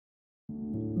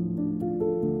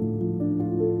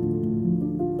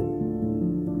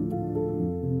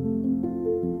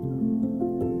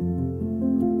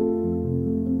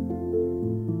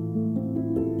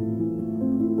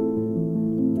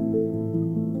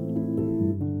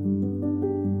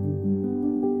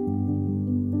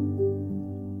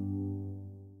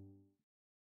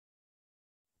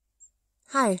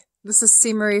Hi, this is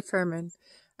CMarie Fuhrman.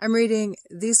 I'm reading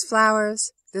These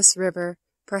Flowers, This River,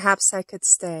 Perhaps I Could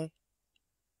Stay.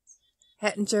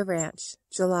 Hettinger Ranch,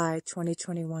 July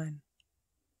 2021.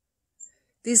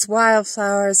 These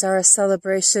wildflowers are a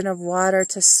celebration of water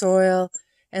to soil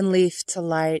and leaf to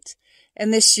light,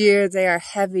 and this year they are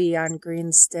heavy on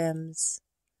green stems.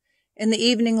 In the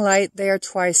evening light they are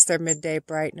twice their midday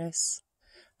brightness.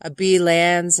 A bee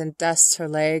lands and dusts her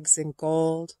legs in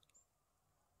gold.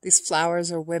 These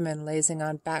flowers are women lazing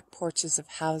on back porches of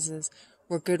houses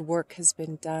where good work has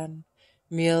been done,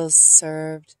 meals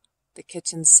served, the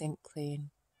kitchen sink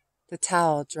clean, the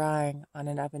towel drying on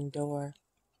an oven door.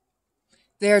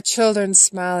 They are children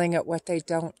smiling at what they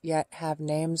don't yet have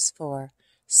names for,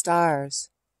 stars,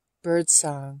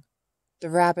 birdsong, the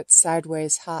rabbits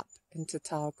sideways hop into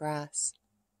tall grass.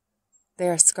 They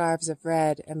are scarves of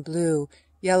red and blue,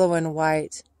 yellow and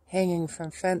white, hanging from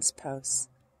fence posts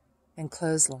and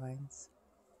clotheslines.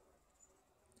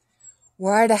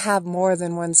 Were I to have more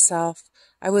than oneself,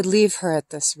 I would leave her at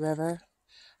this river.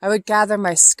 I would gather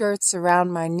my skirts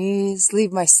around my knees,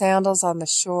 leave my sandals on the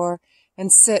shore,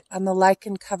 and sit on the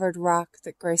lichen-covered rock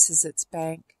that graces its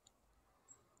bank.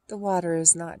 The water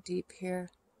is not deep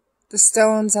here. The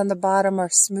stones on the bottom are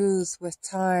smooth with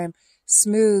time,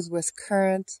 smooth with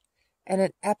current, and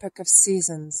an epic of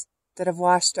seasons that have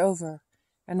washed over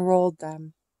and rolled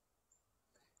them.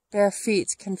 Bare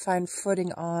feet can find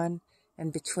footing on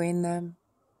and between them.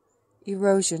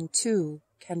 Erosion, too,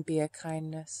 can be a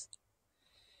kindness.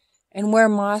 And where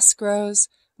moss grows,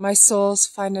 my soles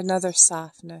find another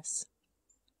softness.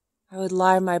 I would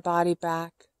lie my body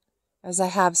back, as I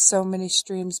have so many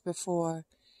streams before,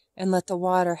 and let the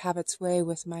water have its way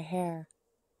with my hair.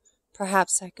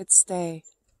 Perhaps I could stay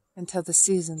until the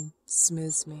season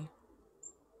smooths me.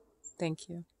 Thank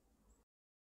you.